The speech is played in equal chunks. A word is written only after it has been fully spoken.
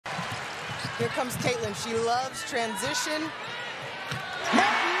Here comes Caitlin. She loves transition.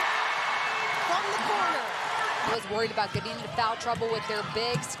 Martin from the corner. I was worried about getting into foul trouble with their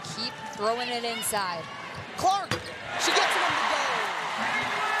bigs. Keep throwing it inside. Clark, she gets it on the go.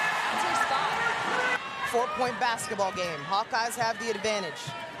 That's her spot. 4-point basketball game. Hawkeyes have the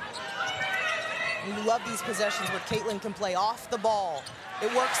advantage. And you love these possessions where Caitlin can play off the ball.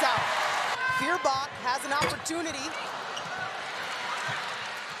 It works out. Fierbach has an opportunity.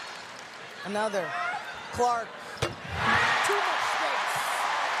 Another. Clark. Too much space.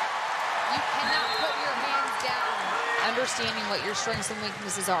 You cannot put your hands down. Understanding what your strengths and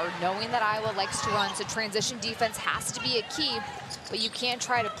weaknesses are, knowing that Iowa likes to run, so transition defense has to be a key, but you can't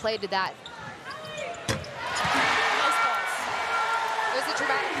try to play to that. Nice pass. It was a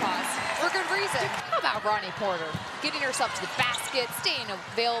dramatic pause for good reason. How about Ronnie Porter? Getting herself to the basket, staying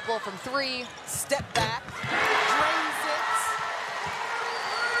available from 3. Step back, drains it.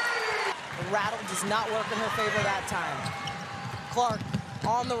 The rattle does not work in her favor that time. Clark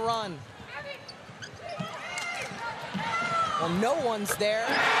on the run. Well, no one's there.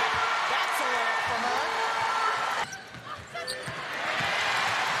 That's a layup for her.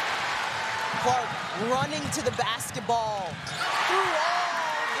 Clark running to the basketball. Through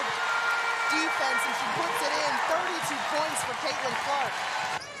all the defense, and she puts it in. 32 points for Caitlin Clark.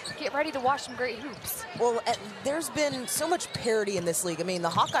 Get ready to watch some great hoops. Well, there's been so much parity in this league. I mean, the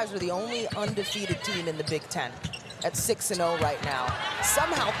Hawkeyes are the only undefeated team in the Big Ten at 6-0 right now.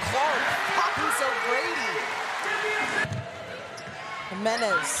 Somehow Clark copies O'Grady.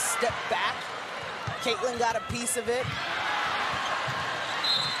 Jimenez step back. Caitlin got a piece of it.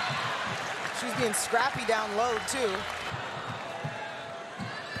 She's being scrappy down low, too.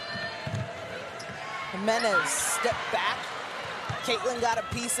 Jimenez step back. Caitlin got a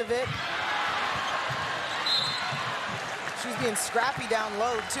piece of it. She's being scrappy down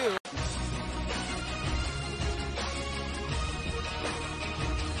low, too.